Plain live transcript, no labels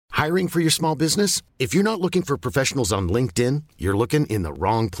Hiring for your small business? If you're not looking for professionals on LinkedIn, you're looking in the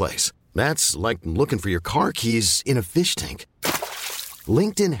wrong place. That's like looking for your car keys in a fish tank.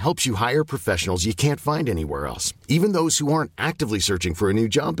 LinkedIn helps you hire professionals you can't find anywhere else, even those who aren't actively searching for a new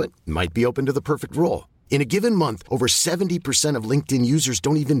job but might be open to the perfect role. In a given month, over 70% of LinkedIn users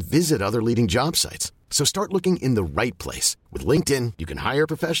don't even visit other leading job sites. So start looking in the right place. With LinkedIn, you can hire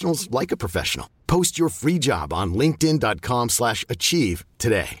professionals like a professional. Post your free job on linkedin.com/achieve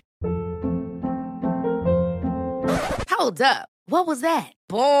today. Hold up. What was that?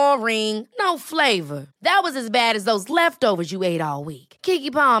 Boring. No flavor. That was as bad as those leftovers you ate all week.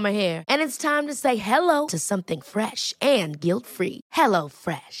 Keke Palmer here. And it's time to say hello to something fresh and guilt-free. Hello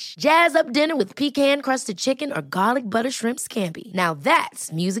Fresh. Jazz up dinner with pecan-crusted chicken or garlic butter shrimp scampi. Now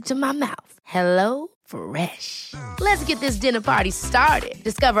that's music to my mouth. Hello Fresh. Let's get this dinner party started.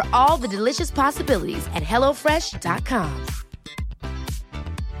 Discover all the delicious possibilities at hellofresh.com.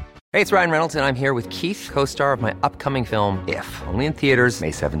 Hey, it's Ryan Reynolds, and I'm here with Keith, co-star of my upcoming film, If, only in theaters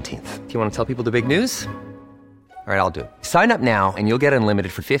May 17th. Do you want to tell people the big news? All right, I'll do it. Sign up now and you'll get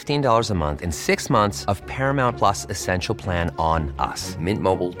unlimited for $15 a month and 6 months of Paramount Plus Essential Plan on us.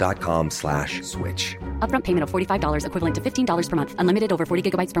 MintMobile.com/switch. Upfront payment of $45 equivalent to $15 per month. Unlimited over 40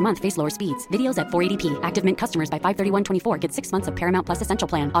 gigabytes per month. Face lower speeds. Videos at 480p. Active Mint customers by 531.24 get 6 months of Paramount Plus Essential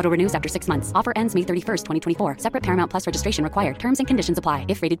Plan. Auto renews after 6 months. Offer ends May 31st, 2024. Separate Paramount Plus registration required. Terms and conditions apply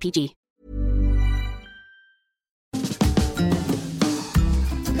if rated PG.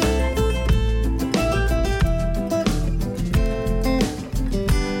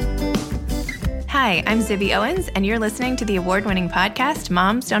 Hi, I'm Zibby Owens, and you're listening to the award-winning podcast,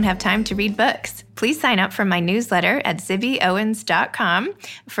 Moms Don't Have Time to Read Books. Please sign up for my newsletter at zibbyowens.com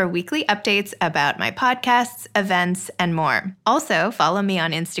for weekly updates about my podcasts, events, and more. Also, follow me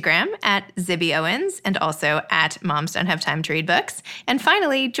on Instagram at Zibby Owens and also at Moms Don't Have Time to Read Books. And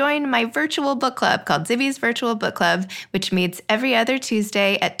finally, join my virtual book club called Zibby's Virtual Book Club, which meets every other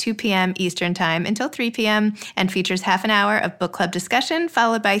Tuesday at 2 p.m. Eastern Time until 3 p.m. and features half an hour of book club discussion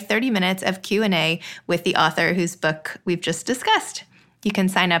followed by 30 minutes of Q&A with the author whose book we've just discussed. You can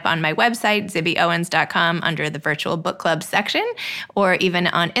sign up on my website, zibbyowens.com, under the Virtual Book Club section, or even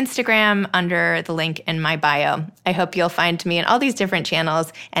on Instagram under the link in my bio. I hope you'll find me in all these different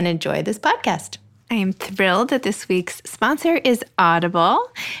channels and enjoy this podcast. I am thrilled that this week's sponsor is Audible.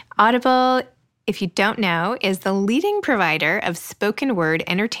 Audible, if you don't know, is the leading provider of spoken word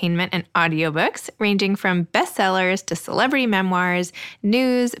entertainment and audiobooks, ranging from bestsellers to celebrity memoirs,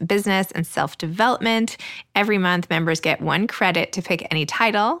 news, business, and self-development. Every month, members get 1 credit to pick any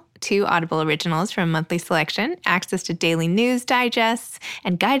title, 2 Audible originals from a monthly selection, access to daily news digests,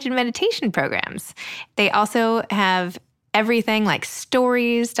 and guided meditation programs. They also have everything like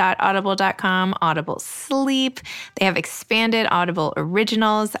stories.audible.com, Audible Sleep. They have expanded Audible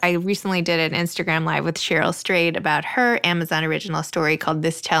originals. I recently did an Instagram Live with Cheryl Strayed about her Amazon original story called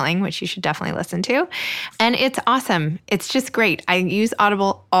This Telling, which you should definitely listen to. And it's awesome. It's just great. I use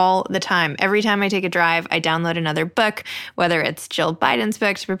Audible all the time. Every time I take a drive, I download another book, whether it's Jill Biden's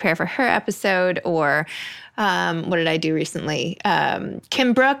book to prepare for her episode or what did I do recently?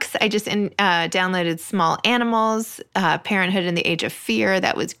 Kim Brooks. I just downloaded Small Animals, Parenthood in the Age of Fear.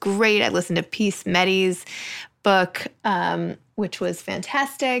 That was great. I listened to Peace Meddy's book, which was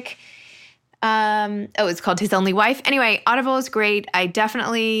fantastic. It's called His Only Wife. Anyway, Audible is great. I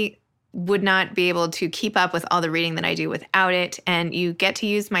definitely would not be able to keep up with all the reading that I do without it. And you get to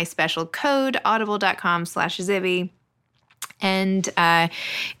use my special code, audible.com/Zibby. And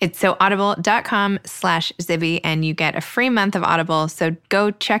it's so audible.com/Zibby, and you get a free month of Audible. So go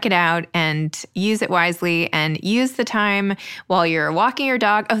check it out and use it wisely and use the time while you're walking your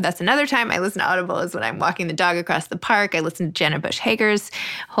dog. Oh, that's another time I listen to Audible is when I'm walking the dog across the park. I listen to Jenna Bush Hager's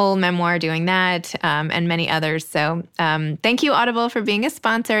whole memoir doing that, and many others. So thank you, Audible, for being a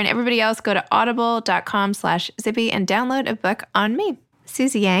sponsor. And everybody else, go to audible.com/Zibby and download a book on me.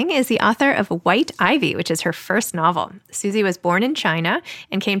 Susie Yang is the author of White Ivy, which is her first novel. Susie was born in China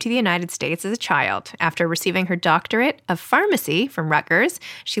and came to the United States as a child. After receiving her doctorate of pharmacy from Rutgers,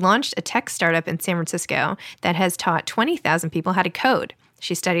 she launched a tech startup in San Francisco that has taught 20,000 people how to code.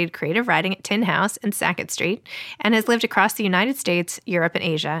 She studied creative writing at Tin House and Sackett Street and has lived across the United States, Europe, and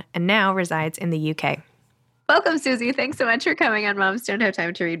Asia, and now resides in the UK. Welcome, Susie. Thanks so much for coming on Moms Don't Have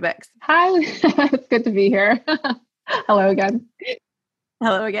Time to Read Books. Hi, it's good to be here. Hello again.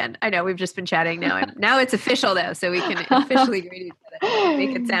 Hello again. I know we've just been chatting now. Now it's official though, so we can officially greet each other.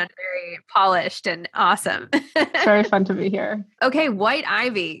 Make it sound very polished and awesome. It's very fun to be here. Okay, White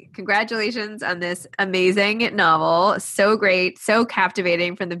Ivy, congratulations on this amazing novel. So great, so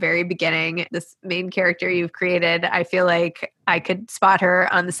captivating from the very beginning. This main character you've created, I feel like I could spot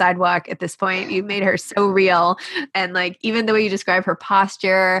her on the sidewalk at this point. You made her so real. And like, even the way you describe her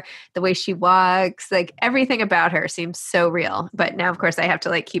posture, the way she walks, like everything about her seems so real. But now, of course, I have to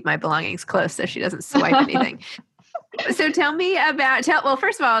like keep my belongings close so she doesn't swipe anything. So tell me about, well,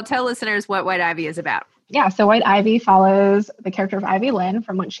 first of all, tell listeners what White Ivy is about. Yeah, so White Ivy follows the character of Ivy Lynn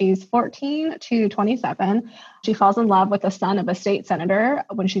from when she's 14 to 27. She falls in love with the son of a state senator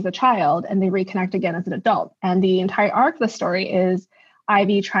when she's a child, and they reconnect again as an adult. And the entire arc of the story is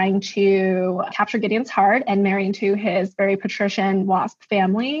Ivy trying to capture Gideon's heart and marry into his very patrician WASP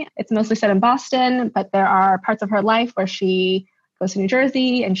family. It's mostly set in Boston, but there are parts of her life where she goes to New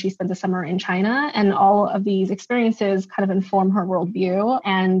Jersey and she spends the summer in China. And all of these experiences kind of inform her worldview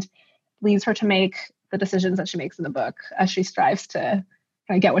and leads her to make the decisions that she makes in the book as she strives to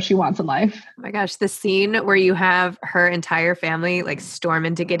kind of get what she wants in life. Oh my gosh, the scene where you have her entire family like storm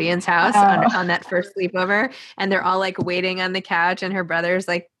into Gideon's house on that first sleepover, and they're all like waiting on the couch, and her brother's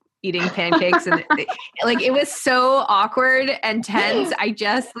like eating pancakes, and like it was so awkward and tense. I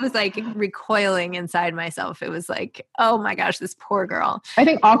just was like recoiling inside myself. It was like, oh my gosh, this poor girl. I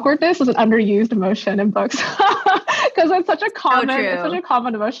think awkwardness is an underused emotion in books because it's such a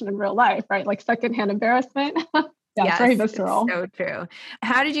common emotion in real life, right? Like secondhand embarrassment. Yeah, yes, it's very visceral. It's so true.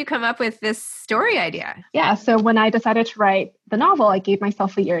 How did you come up with this story idea? Yeah, so when I decided to write the novel, I gave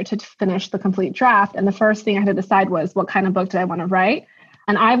myself a year to finish the complete draft. And the first thing I had to decide was, what kind of book did I want to write?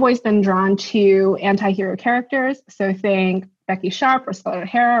 And I've always been drawn to anti-hero characters. So think Becky Sharp or Scarlett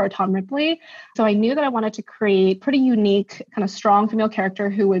O'Hara or Tom Ripley. So I knew that I wanted to create pretty unique, kind of strong female character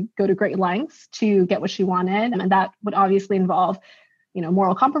who would go to great lengths to get what she wanted. And that would obviously involve,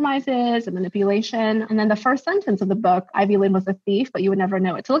 moral compromises and manipulation. And then the first sentence of the book, Ivy Lynn was a thief, but you would never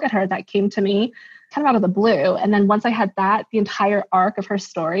know it to look at her. That came to me kind of out of the blue. And then once I had that, the entire arc of her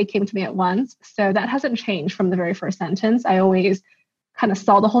story came to me at once. So that hasn't changed from the very first sentence. I always kind of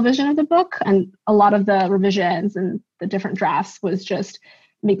saw the whole vision of the book, and a lot of the revisions and the different drafts was just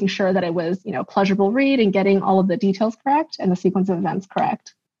making sure that it was, pleasurable read and getting all of the details correct and the sequence of events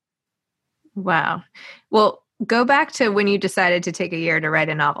correct. Wow. Well, go back to when you decided to take a year to write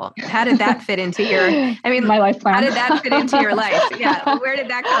a novel. How did that fit into my life plan? How did that fit into your life? Yeah. Where did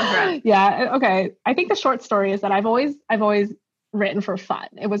that come from? Yeah. Okay. I think the short story is that I've always written for fun.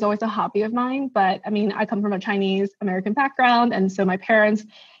 It was always a hobby of mine, but I come from a Chinese American background. And so my parents,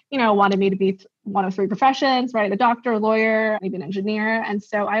 wanted me to be one of three professions, right? A doctor, a lawyer, maybe an engineer. And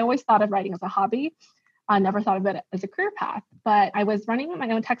so I always thought of writing as a hobby. I never thought of it as a career path, but I was running my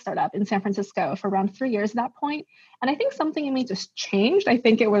own tech startup in San Francisco for around 3 years at that point. And I think something in me just changed. I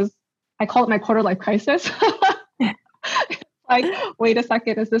call it my quarter life crisis. Like, wait a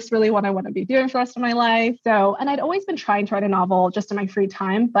second, is this really what I want to be doing for the rest of my life? So, and I'd always been trying to write a novel just in my free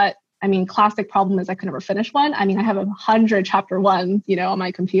time, but classic problem is I could never finish one. I have 100 chapter ones, on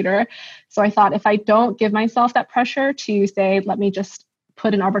my computer. So I thought, if I don't give myself that pressure to say, let me just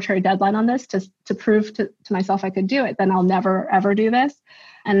put an arbitrary deadline on this to prove to myself I could do it, then I'll never, ever do this.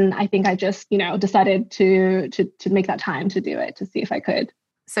 And I think I just, decided to make that time to do it, to see if I could.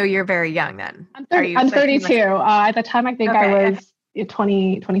 So you're very young then. I'm 32. At the time, I think I was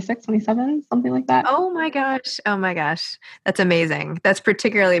 26, 27, something like that. Oh my gosh. That's amazing. That's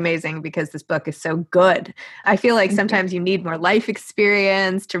particularly amazing because this book is so good. I feel like sometimes you need more life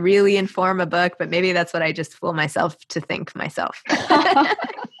experience to really inform a book, but maybe that's what I just fool myself to think myself.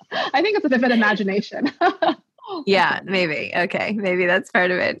 I think it's a vivid imagination. Yeah, maybe. Okay. Maybe that's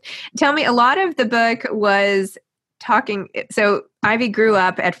part of it. Tell me, a lot of the book was talking. So Ivy grew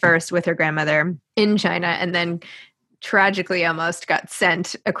up at first with her grandmother in China, and then tragically almost got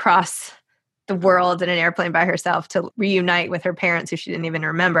sent across the world in an airplane by herself to reunite with her parents, who she didn't even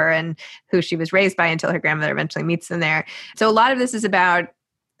remember and who she was raised by, until her grandmother eventually meets them there. So a lot of this is about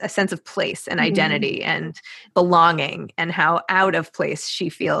a sense of place and identity and belonging, and how out of place she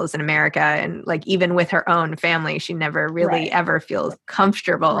feels in America. And like, even with her own family, she never really ever feels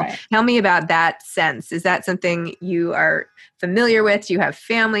comfortable. Right. Tell me about that sense. Is that something you are familiar with? Do you have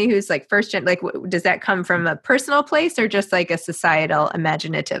family who's like first gen? Like, does that come from a personal place or just like a societal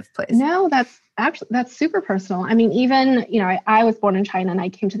imaginative place? No, that's super personal. Even, I was born in China and I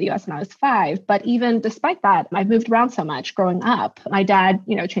came to the US when I was 5, but even despite that, I've moved around so much growing up. My dad,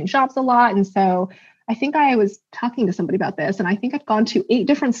 changed jobs a lot. And so I think I was talking to somebody about this, and I think I'd gone to 8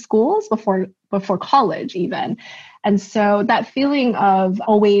 different schools before college even. And so that feeling of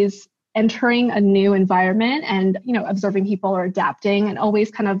always entering a new environment and, observing people or adapting and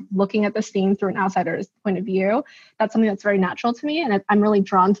always kind of looking at the scene through an outsider's point of view. That's something that's very natural to me. And I'm really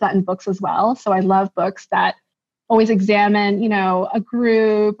drawn to that in books as well. So I love books that always examine, a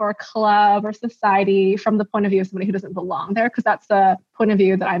group or a club or society from the point of view of somebody who doesn't belong there, because that's the point of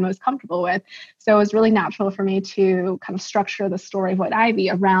view that I'm most comfortable with. So it was really natural for me to kind of structure the story of White Ivy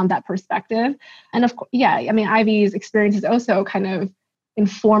around that perspective. And of course, Ivy's experiences also kind of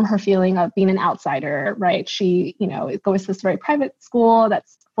inform her feeling of being an outsider, right? She, goes to this very private school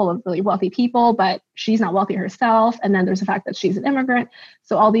that's full of really wealthy people, but she's not wealthy herself. And then there's the fact that she's an immigrant.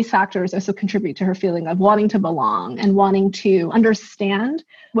 So all these factors also contribute to her feeling of wanting to belong and wanting to understand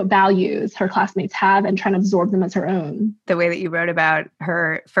what values her classmates have and trying to absorb them as her own. The way that you wrote about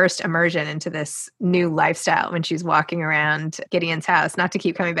her first immersion into this new lifestyle when she's walking around Gideon's house, not to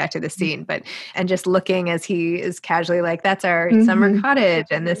keep coming back to the scene, and just looking as he is casually like, that's our summer cottage.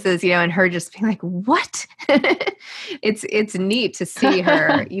 And this is, and her just being like, what? It's neat to see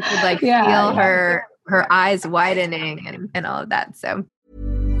her. You could feel her eyes widening and all of that. So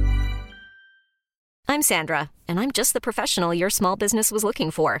I'm Sandra, and I'm just the professional your small business was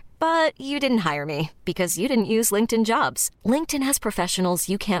looking for. But you didn't hire me because you didn't use LinkedIn Jobs. LinkedIn has professionals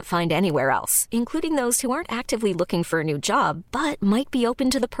you can't find anywhere else, including those who aren't actively looking for a new job, but might be open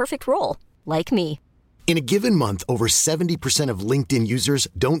to the perfect role, like me. In a given month, over 70% of LinkedIn users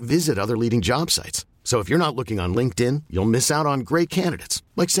don't visit other leading job sites. So if you're not looking on LinkedIn, you'll miss out on great candidates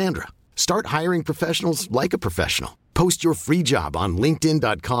like Sandra. Start hiring professionals like a professional. Post your free job on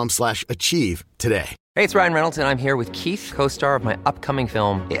linkedin.com/achieve today. Hey, it's Ryan Reynolds, and I'm here with Keith, co-star of my upcoming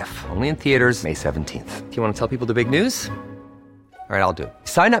film, If, only in theaters May 17th. Do you want to tell people the big news? All right, I'll do it.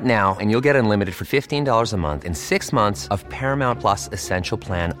 Sign up now and you'll get unlimited for $15 a month and 6 months of Paramount Plus Essential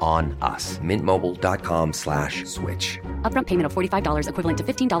Plan on us. MintMobile.com/switch. Upfront payment of $45 equivalent to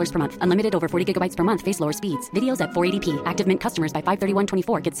 $15 per month. Unlimited over 40 gigabytes per month. Face lower speeds. Videos at 480p. Active Mint customers by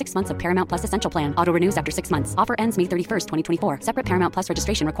 531.24 get 6 months of Paramount Plus Essential Plan. Auto renews after 6 months. Offer ends May 31st, 2024. Separate Paramount Plus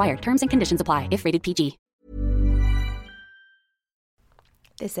registration required. Terms and conditions apply if rated PG.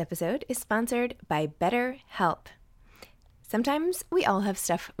 This episode is sponsored by BetterHelp. Sometimes we all have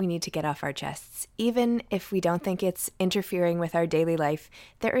stuff we need to get off our chests. Even if we don't think it's interfering with our daily life,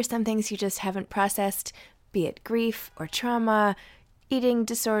 there are some things you just haven't processed, be it grief or trauma, eating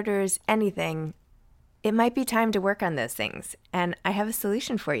disorders, anything. It might be time to work on those things, and I have a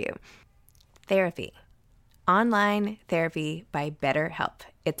solution for you. Therapy. Online therapy by BetterHelp.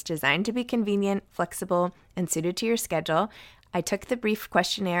 It's designed to be convenient, flexible, and suited to your schedule. I took the brief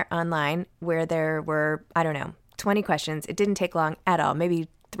questionnaire online where there were, 20 questions. It didn't take long at all, maybe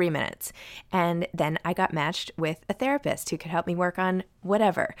 3 minutes. And then I got matched with a therapist who could help me work on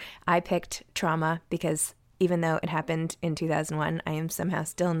whatever. I picked trauma because even though it happened in 2001, I am somehow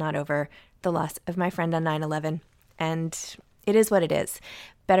still not over the loss of my friend on 9/11. And it is what it is.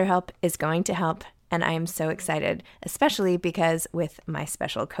 BetterHelp is going to help. And I am so excited, especially because with my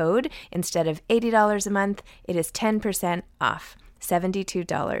special code, instead of $80 a month, it is 10% off,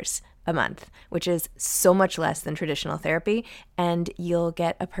 $72 a month, which is so much less than traditional therapy. And you'll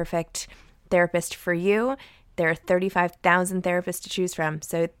get a perfect therapist for you. There are 35,000 therapists to choose from,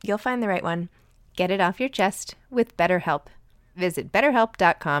 so you'll find the right one. Get it off your chest with BetterHelp. Visit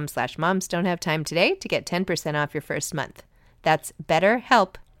betterhelp.com/momsdon'thavetime today to get 10% off your first month. That's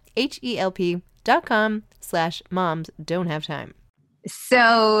BetterHelp, HELP.com/momsdon'thavetime.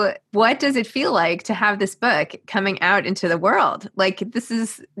 So what does it feel like to have this book coming out into the world? Are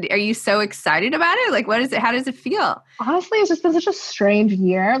you so excited about it? What is it? How does it feel? Honestly, it's just been such a strange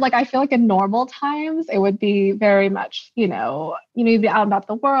year. I feel like in normal times, it would be very much, you'd be out about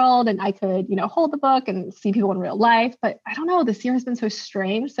the world and I could, hold the book and see people in real life. But I don't know, this year has been so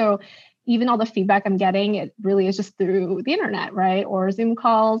strange. So even all the feedback I'm getting, it really is just through the internet, right? Or Zoom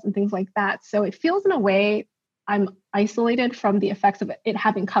calls and things like that. So it feels in a way I'm isolated from the effects of it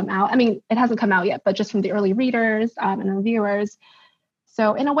having come out. I mean, it hasn't come out yet, but just from the early readers and reviewers.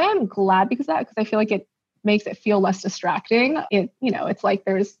 So in a way, I'm glad because I feel like it makes it feel less distracting. It's like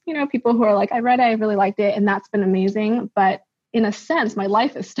there's, people who are like, I read it, I really liked it, and that's been amazing. But in a sense, my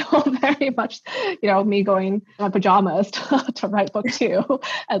life is still very much, me going in my pajamas to write book 2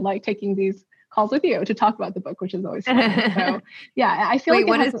 and taking these calls with you to talk about the book, which is always fun. So yeah, I feel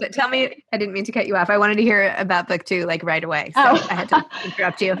tell me, I didn't mean to cut you off. I wanted to hear about book 2 right away. So I had to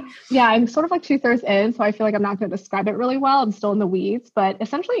interrupt you. Yeah, I'm sort of 2/3 in. So I feel like I'm not going to describe it really well. I'm still in the weeds, but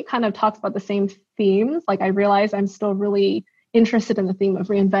essentially it kind of talks about the same themes. I realize I'm still really interested in the theme of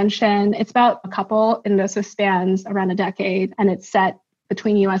reinvention. It's about a couple, and it also spans around a decade, and it's set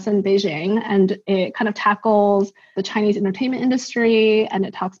between US and Beijing. And it kind of tackles the Chinese entertainment industry, and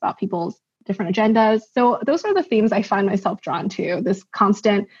it talks about people's different agendas. So those are the themes I find myself drawn to, this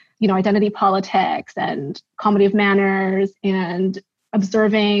constant, identity politics and comedy of manners and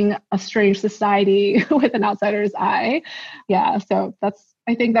observing a strange society with an outsider's eye. Yeah. So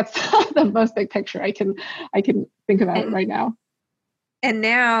I think that's the most big picture I can think about right now. And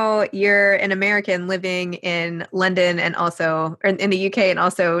now you're an American living in London and also or in the UK and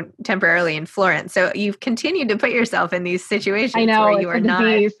also temporarily in Florence. So you've continued to put yourself in these situations where you are not.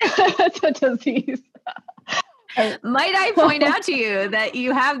 It's a disease. Might I point out to you that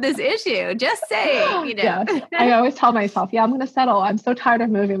you have this issue? Just saying, Yeah. I always tell myself, I'm going to settle. I'm so tired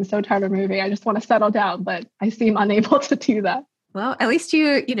of moving. I just want to settle down, but I seem unable to do that. Well, at least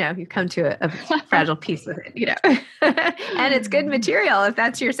you come to a fragile peace with it, and it's good material. If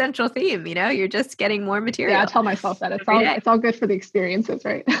that's your central theme, you're just getting more material. Yeah, I tell myself that it's all good for the experiences,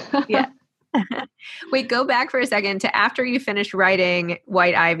 right? Yeah. Wait, go back for a second to after you finished writing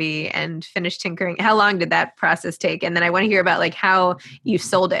White Ivy and finished tinkering. How long did that process take? And then I want to hear about how you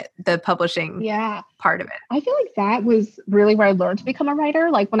sold it, the publishing part of it. I feel like that was really where I learned to become a writer.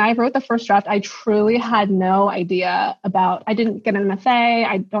 Like when I wrote the first draft, I truly had no idea I didn't get an MFA.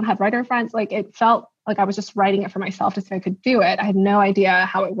 I don't have writer friends. Like it felt like I was just writing it for myself to see if I could do it. I had no idea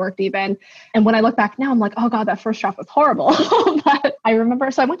how it worked even. And when I look back now, I'm like, oh God, that first draft was horrible. But I remember,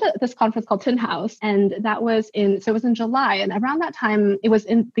 so I went to this conference called Tin House, and it was in July. And around that time, it was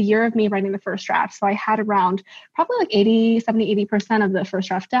in the year of me writing the first draft. So I had around probably like 80% of the first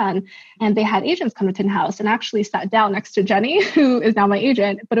draft done. And they had agents come to Tin House and actually sat down next to Jenny, who is now my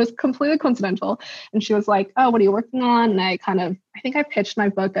agent, but it was completely coincidental. And she was like, oh, what are you working on? And I think I pitched my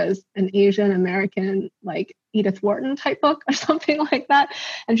book as an Asian American, like Edith Wharton type book or something like that.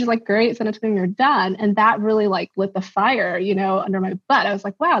 And she's like, great, send it to me when you're done. And that really lit the fire, under my butt. I was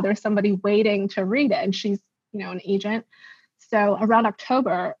like, wow, there's somebody waiting to read it. And she's, an agent. So around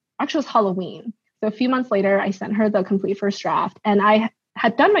October, actually it was Halloween. So a few months later, I sent her the complete first draft, and I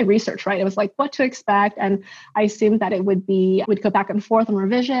had done my research, right? It was like what to expect. And I assumed that we'd go back and forth on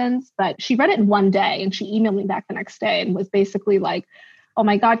revisions, but she read it in one day and she emailed me back the next day and was basically like, oh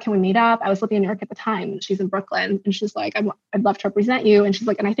my God, can we meet up? I was living in New York at the time. She's in Brooklyn. And she's like, I'd love to represent you. And she's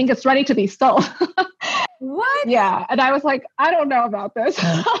like, and I think it's ready to be sold. What? Yeah. And I was like, I don't know about this.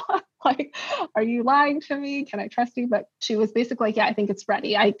 Like, are you lying to me? Can I trust you? But she was basically like, yeah, I think it's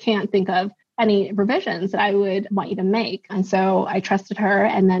ready. I can't think of any revisions that I would want you to make. And so I trusted her.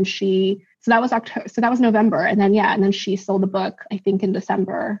 And then so that was October. So that was November. And then she sold the book, I think in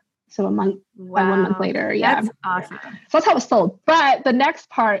December. So a month, wow. 1 month later. Yeah. That's awesome. So that's how it was sold. But the next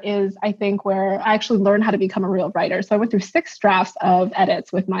part is, I think, where I actually learned how to become a real writer. So I went through 6 drafts of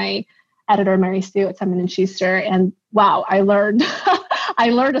edits with my editor, Mary Sue at Simon & Schuster. And wow, I learned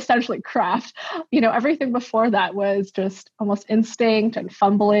essentially craft. Everything before that was just almost instinct and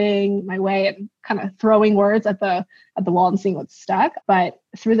fumbling my way and kind of throwing words at the wall and seeing what stuck. But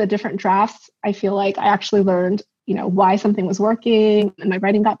through the different drafts, I feel like I actually learned, why something was working and my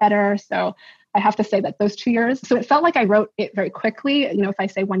writing got better. So I have to say that those 2 years, so it felt like I wrote it very quickly, if I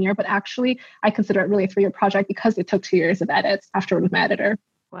say 1 year, but actually I consider it really a 3-year project because it took 2 years of edits afterward with my editor.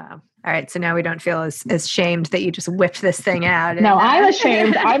 Wow. All right. So now we don't feel as shamed that you just whipped this thing out. No, I'm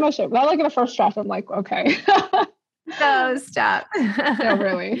ashamed. I'm ashamed. When I look at the first draft, I'm like, okay. No, stop. No,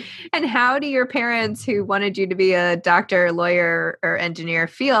 really. And how do your parents who wanted you to be a doctor, lawyer, or engineer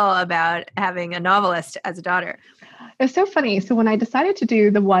feel about having a novelist as a daughter? It's so funny. So when I decided to do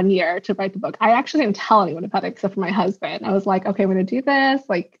the 1 year to write the book, I actually didn't tell anyone about it except for my husband. I was like, okay, I'm going to do this.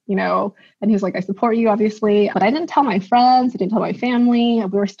 And he was like, I support you, obviously. But I didn't tell my friends. I didn't tell my family.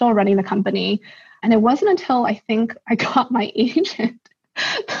 We were still running the company. And it wasn't until I think I got my agent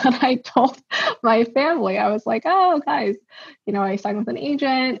that I told my family. I was like, oh, guys, I signed with an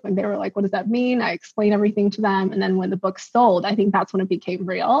agent. And they were like, what does that mean? I explained everything to them. And then when the book sold, I think that's when it became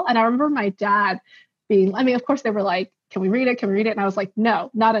real. And I remember my dad of course they were like, can we read it? Can we read it? And I was like, no,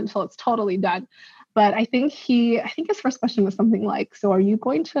 not until it's totally done. But I think his first question was something like, so are you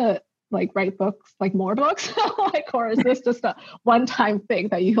going to write books, more books? Or is this just a one-time thing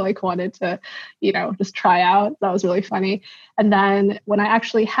that you wanted to, just try out? That was really funny. And then when I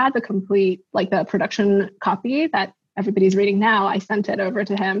actually had the complete, the production copy that everybody's reading now, I sent it over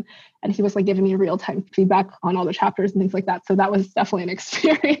to him and he was giving me real-time feedback on all the chapters and things like that. So that was definitely an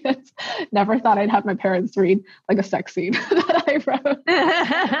experience. Never thought I'd have my parents read a sex scene that I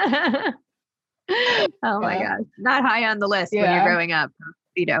wrote. Oh my gosh. Not high on the list when you're growing up,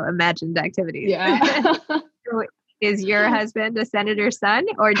 imagined activities. Yeah. Is your husband a senator's son,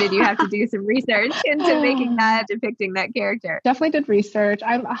 or did you have to do some research into depicting that character? Definitely did research.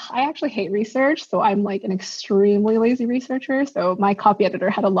 I actually hate research, so I'm like an extremely lazy researcher. So my copy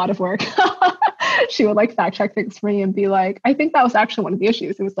editor had a lot of work. She would like fact check things for me and be like, I think that was actually one of the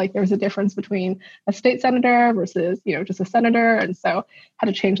issues. It was like there was a difference between a state senator versus, just a senator. And so had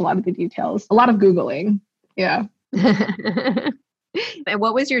to change a lot of the details, a lot of Googling. Yeah. And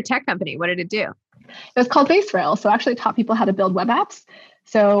what was your tech company? What did it do? It was called BaseRail. So actually taught people how to build web apps.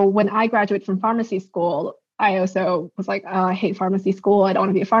 So when I graduated from pharmacy school, I also was like, oh, I hate pharmacy school. I don't want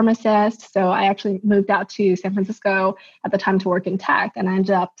to be a pharmacist. So I actually moved out to San Francisco at the time to work in tech. And I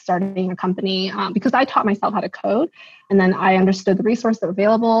ended up starting a company because I taught myself how to code. And then I understood the resources that were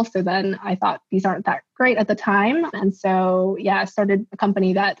available. So then I thought these aren't that great at the time. And so, I started a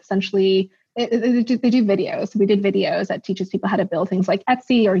company that essentially they do videos. So we did videos that teaches people how to build things like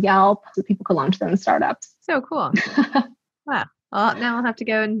Etsy or Yelp so people could launch their own startups. So cool. Wow. Well, now I'll have to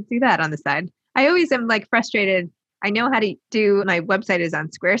go and do that on the side. I always am like frustrated. I know how to do, my website is on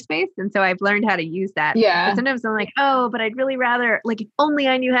Squarespace. And so I've learned how to use that. Yeah. But sometimes I'm like, oh, but I'd really rather, like, if only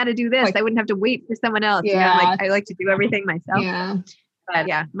I knew how to do this, I wouldn't have to wait for someone else. Yeah. I like to do everything myself. Yeah. But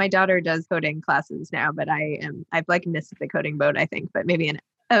yeah, my daughter does coding classes now, but I've like missed the coding boat, I think, but maybe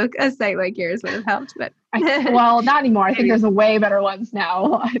a site like yours would have helped, but well, not anymore. I think there's way better ones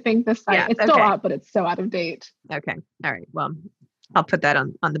now. I think this site, it's still up, but it's so out of date. Okay. All right. Well, I'll put that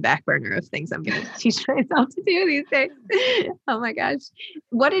on the back burner of things I'm going to teach myself to do these days. Oh my gosh.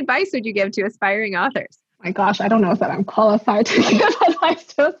 What advice would you give to aspiring authors? My gosh, I don't know if that I'm qualified to give advice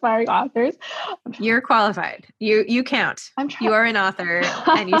to aspiring authors. You're qualified. You count. You are an author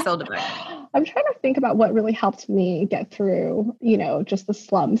and you sold a book. I'm trying to think about what really helped me get through, just the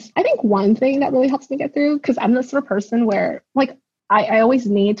slumps. I think one thing that really helps me get through, because I'm the sort of person where like, I always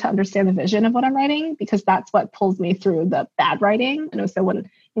need to understand the vision of what I'm writing, because that's what pulls me through the bad writing. And also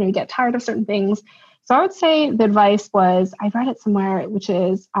when, you get tired of certain things. So I would say the advice was, I read it somewhere, which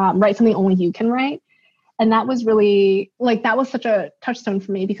is write something only you can write. And that was really that was such a touchstone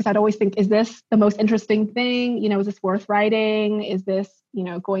for me, because I'd always think, is this the most interesting thing? Is this worth writing? Is this,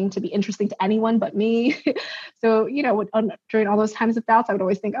 going to be interesting to anyone but me? So, during all those times of doubts, I would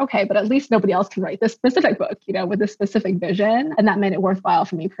always think, okay, but at least nobody else can write this specific book, with this specific vision. And that made it worthwhile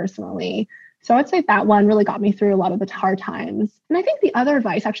for me personally. So I'd say that one really got me through a lot of the hard times. And I think the other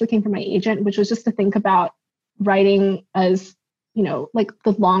advice actually came from my agent, which was just to think about writing as like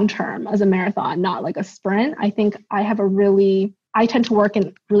the long term, as a marathon, not like a sprint. I think I tend to work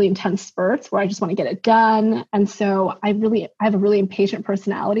in really intense spurts where I just want to get it done. And so I have a really impatient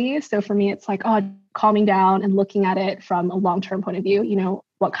personality. So for me, it's like, calming down and looking at it from a long-term point of view,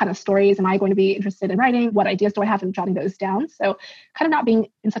 what kind of stories am I going to be interested in writing? What ideas do I have, and jotting those down? So kind of not being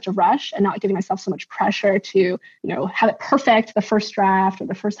in such a rush and not giving myself so much pressure to, have it perfect the first draft or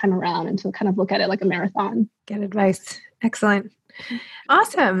the first time around, and to kind of look at it like a marathon. Good advice. Excellent.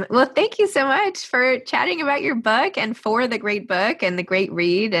 Awesome. Well, thank you so much for chatting about your book and for the great book and the great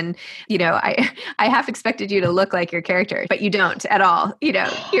read. And, I half expected you to look like your character, but you don't at all.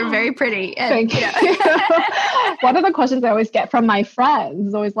 You're very pretty. And, thank you. One of the questions I always get from my friends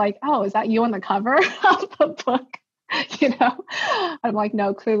is always like, oh, is that you on the cover of the book? I'm like,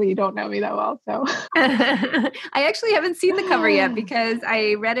 no, clearly you don't know me that well. So I actually haven't seen the cover yet because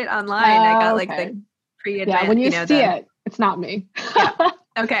I read it online. I got the pre-advanced. Yeah, when you see it, it's not me. Yeah.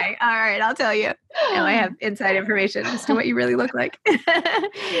 Okay. All right. I'll tell you. Now I have inside information as to what you really look like. All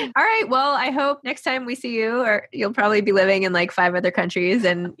right. Well, I hope next time we see you, or you'll probably be living in like 5 other countries,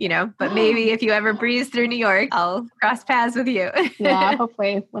 and, but maybe if you ever breeze through New York, I'll cross paths with you. Yeah.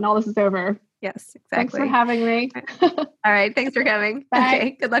 Hopefully when all this is over. Yes, exactly. Thanks for having me. All right. Thanks for coming. Bye.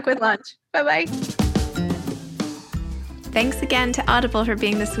 Okay. Good luck with lunch. Bye-bye. Thanks again to Audible for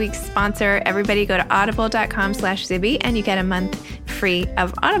being this week's sponsor. Everybody go to audible.com/Zibby and you get a month free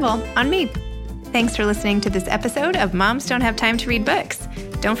of Audible on me. Thanks for listening to this episode of Moms Don't Have Time to Read Books.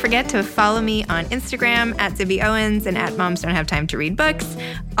 Don't forget to follow me on Instagram at Zibby Owens and at Moms Don't Have Time to Read Books.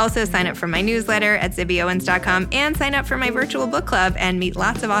 Also sign up for my newsletter at zibbyowens.com and sign up for my virtual book club and meet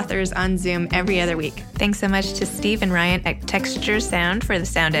lots of authors on Zoom every other week. Thanks so much to Steve and Ryan at Texture Sound for the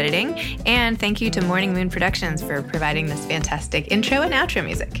sound editing. And thank you to Morning Moon Productions for providing this fantastic intro and outro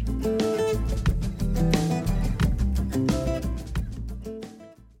music.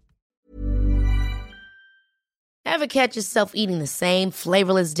 Ever catch yourself eating the same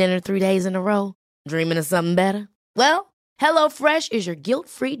flavorless dinner 3 days in a row? Dreaming of something better? Well, HelloFresh is your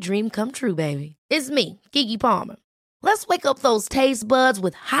guilt-free dream come true, baby. It's me, Keke Palmer. Let's wake up those taste buds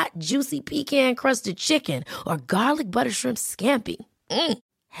with hot, juicy pecan-crusted chicken or garlic butter shrimp scampi.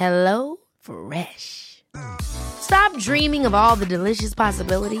 Hello Fresh. Stop dreaming of all the delicious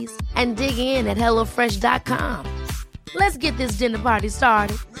possibilities and dig in at HelloFresh.com. Let's get this dinner party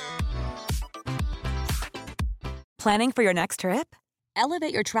started. Planning for your next trip?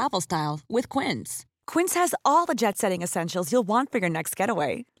 Elevate your travel style with Quince. Quince has all the jet-setting essentials you'll want for your next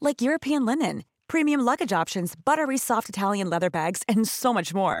getaway, like European linen, premium luggage options, buttery soft Italian leather bags, and so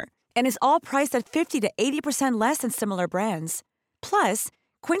much more. And is all priced at 50 to 80% less than similar brands. Plus,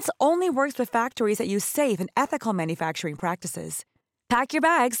 Quince only works with factories that use safe and ethical manufacturing practices. Pack your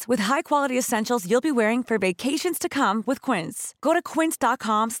bags with high-quality essentials you'll be wearing for vacations to come with Quince. Go to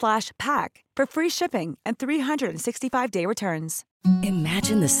quince.com/pack for free shipping and 365-day returns.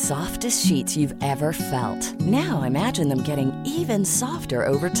 Imagine the softest sheets you've ever felt. Now imagine them getting even softer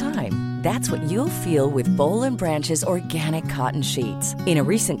over time. That's what you'll feel with Boll & Branch's organic cotton sheets. In a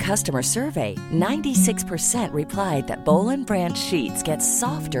recent customer survey, 96% replied that Boll & Branch sheets get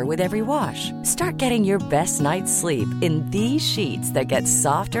softer with every wash. Start getting your best night's sleep in these sheets that get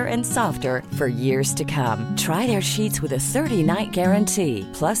softer and softer for years to come. Try their sheets with a 30-night guarantee.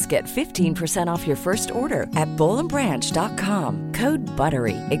 Plus, get 15% off your first order at bollandbranch.com. Code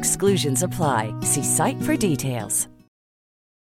BUTTERY. Exclusions apply. See site for details.